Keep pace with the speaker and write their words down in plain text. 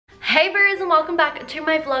Hey Bears, and welcome back to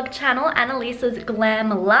my vlog channel, Annalise's Glam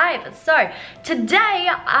Life. So today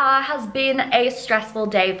has been a stressful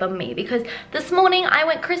day for me because this morning I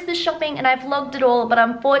went Christmas shopping and I vlogged it all, but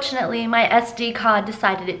unfortunately my SD card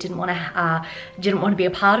decided it didn't want to be a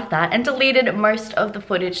part of that and deleted most of the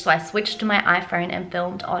footage, so I switched to my iPhone and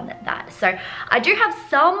filmed on that. So I do have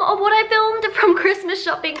some of what I filmed from Christmas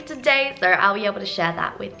shopping today, so I'll be able to share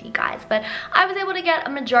that with you guys. But I was able to get a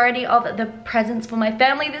majority of the presents for my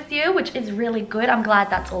family this year, which is really good. I'm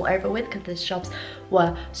glad that's all over with because the shops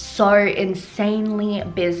were so insanely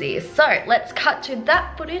busy. So let's cut to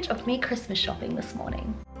that footage of me Christmas shopping this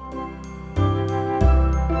morning.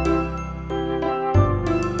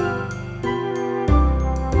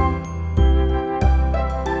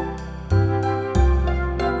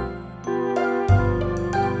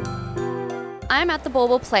 I'm at the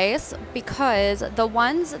Bauble place because the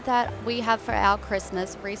ones that we have for our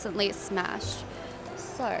Christmas recently smashed.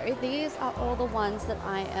 So these are all the ones that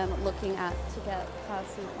I am looking at to get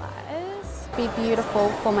personalized. Be beautiful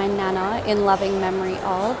for my Nana in loving memory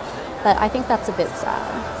of, but I think that's a bit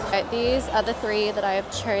sad. So these are the three that I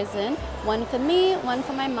have chosen. One for me, one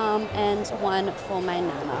for my mum, and one for my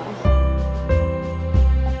Nana.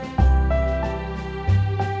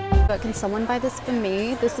 Can someone buy this for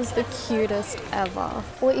me? This is the cutest ever.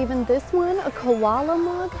 Or even this one, a koala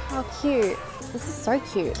mug. How cute. This is so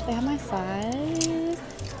cute. They have my size.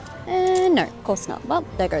 And no, of course not. Well,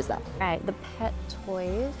 there goes that. All right, the pet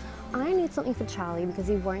toys. I need something for Charlie because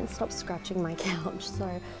he won't stop scratching my couch. So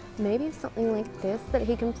maybe something like this that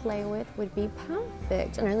he can play with would be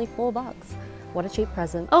perfect. And only $4. What a cheap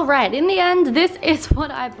present. All right, in the end, this is what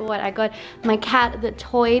I bought. I got my cat the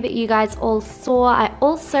toy that you guys all saw. I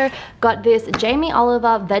also got this Jamie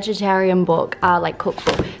Oliver vegetarian book, like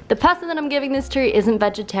cookbook. The person that I'm giving this to isn't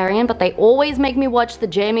vegetarian, but they always make me watch the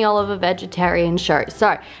Jamie Oliver vegetarian show.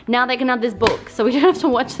 So now they can have this book, so we don't have to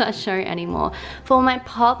watch that show anymore. For my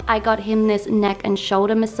Pop, I got him this neck and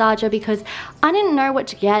shoulder massager because I didn't know what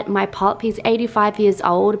to get my Pop. He's 85 years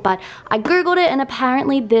old, but I Googled it and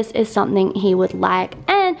apparently this is something he would like.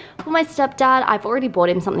 And for my stepdad, I've already bought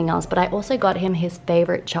him something else, but I also got him his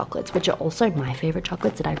favorite chocolates, which are also my favorite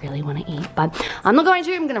chocolates that I really want to eat, but I'm not going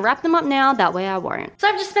to. I'm going to wrap them up now, that way I won't. So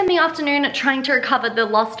I've just spent the afternoon trying to recover the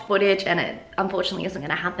lost footage, and it unfortunately isn't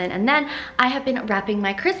going to happen. And then I have been wrapping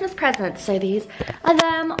my Christmas presents. So these are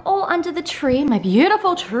them all under the tree, my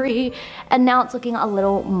beautiful tree, and now it's looking a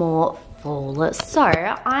little more full. So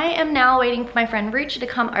I am now waiting for my friend Rucha to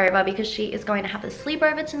come over because she is going to have a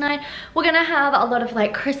sleepover tonight. We're gonna have a lot of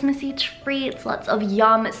like Christmassy treats, lots of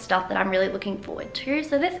yum stuff that I'm really looking forward to.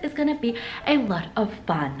 So this is gonna be a lot of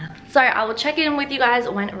fun. So I will check in with you guys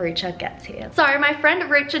when Rucha gets here. So my friend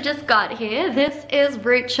Rucha just got here. This is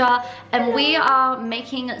Rucha and we are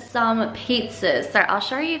making some pizzas. So I'll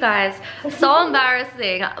show you guys. So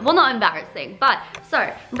embarrassing. Well, not embarrassing, but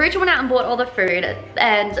so Rucha went out and bought all the food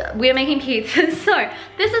and we're making pizzas. So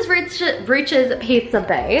this is Rucha's pizza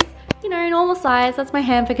base. You know, normal size, that's my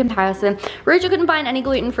hand for comparison. Rucha couldn't find any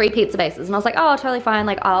gluten-free pizza bases and I was like, oh, totally fine,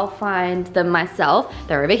 like I'll find them myself.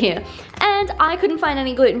 They're over here. And I couldn't find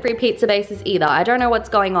any gluten-free pizza bases either. I don't know what's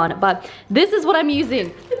going on, but this is what I'm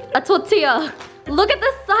using. A tortilla. Look at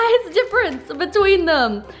the size difference between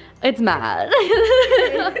them. It's mad.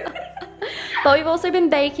 But we've also been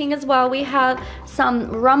baking as well. We have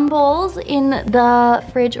some rum balls in the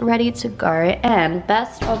fridge ready to go, and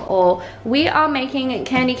best of all, we are making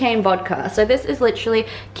candy cane vodka. So this is literally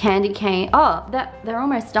candy cane. Oh, they're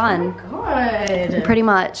almost done. Oh my god. Pretty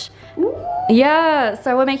much. Ooh. Yeah,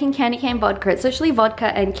 so we're making candy cane vodka. It's literally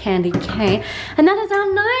vodka and candy cane. And that is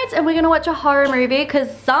our night, and we're gonna watch a horror movie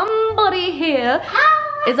because somebody here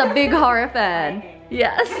is a big horror fan.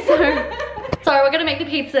 Yes. So we're gonna make the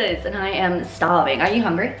pizzas and I am starving. Are you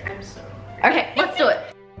hungry? I'm so hungry. Okay, let's do it.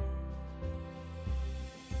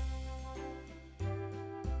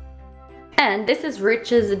 And this is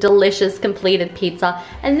Rucha's delicious completed pizza.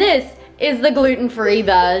 And this is the gluten-free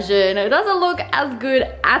version. It doesn't look as good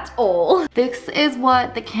at all. This is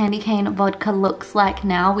what the candy cane vodka looks like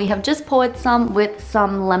now. We have just poured some with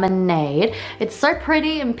some lemonade. It's so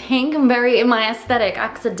pretty and pink and very in my aesthetic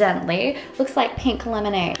accidentally. Looks like pink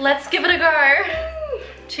lemonade. Let's give it a go.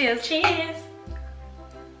 Cheers. Cheers.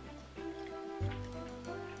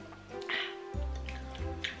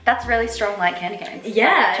 That's really strong, like candy canes.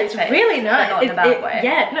 Yeah, like it's really nice. Not in a bad way.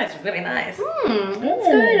 Yeah, no, it's really nice. That's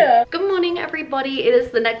good. Good morning, everybody. It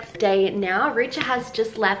is the next day now. Richa has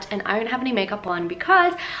just left and I don't have any makeup on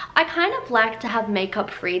because I kind of like to have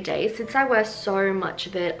makeup-free days. Since I wear so much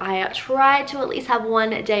of it, I try to at least have one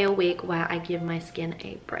day a week where I give my skin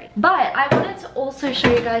a break. But I wanted to also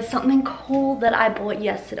show you guys something cool that I bought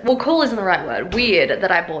yesterday. Well, cool isn't the right word. Weird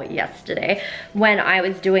that I bought yesterday when I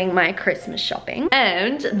was doing my Christmas shopping.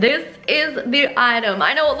 And this is the item.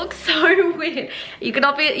 I know it looks so weird. You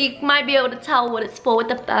might be able to tell what it's for with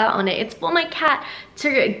the fur on it. It's for my cat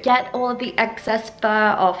to get all of the excess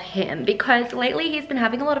fur off him because lately he's been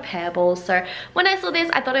having a lot of hairballs. So when I saw this,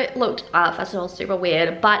 I thought it looked first of all super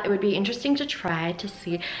weird, but it would be interesting to try to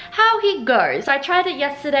see how he goes. So I tried it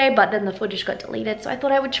yesterday, but then the footage got deleted, so I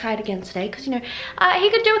thought I would try it again today because, you know, he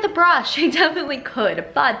could do it with a brush. He definitely could,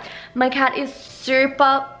 but my cat is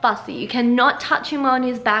super fussy. You cannot touch him on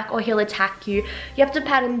his back or he'll attack you. You have to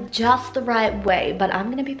pat him just the right way, but I'm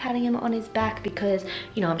gonna be patting him on his back because,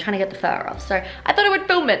 you know, I'm trying to get the fur off. So I thought I would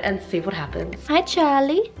film it and see what happens. Hi,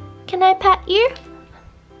 Charlie. Can I pat you?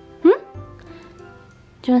 Do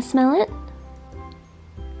you want to smell it?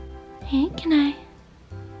 Hey, can I?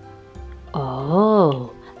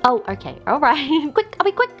 Oh, okay, all right. Quick, I'll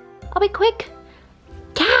be quick. I'll be quick.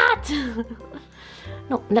 Cat!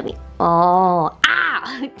 No, let me. Oh,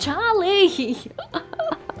 Charlie!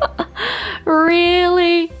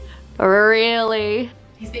 Really? Really?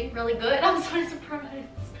 He's being really good. I'm so surprised.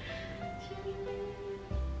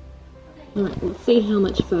 Alright, let's see how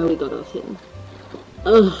much fur we got off him.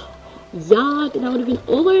 Ugh, yuck, that would have been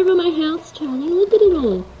all over my house, Charlie. Look at it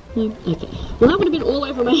all. No? Okay, well that would have been all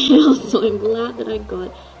over my house, so I'm glad that I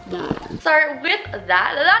got that. So with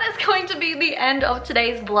that is going to be the end of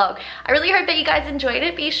today's vlog. I really hope that you guys enjoyed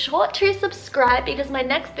it. Be sure to subscribe because my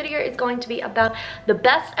next video is going to be about the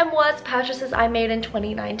best and worst purchases I made in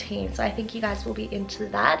 2019. So I think you guys will be into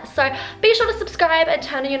that. So be sure to subscribe and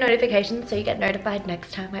turn on your notifications so you get notified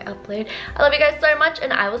next time I upload. I love you guys so much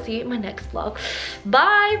and I will see you in my next vlog.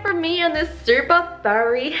 Bye from me and this super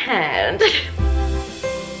furry hand.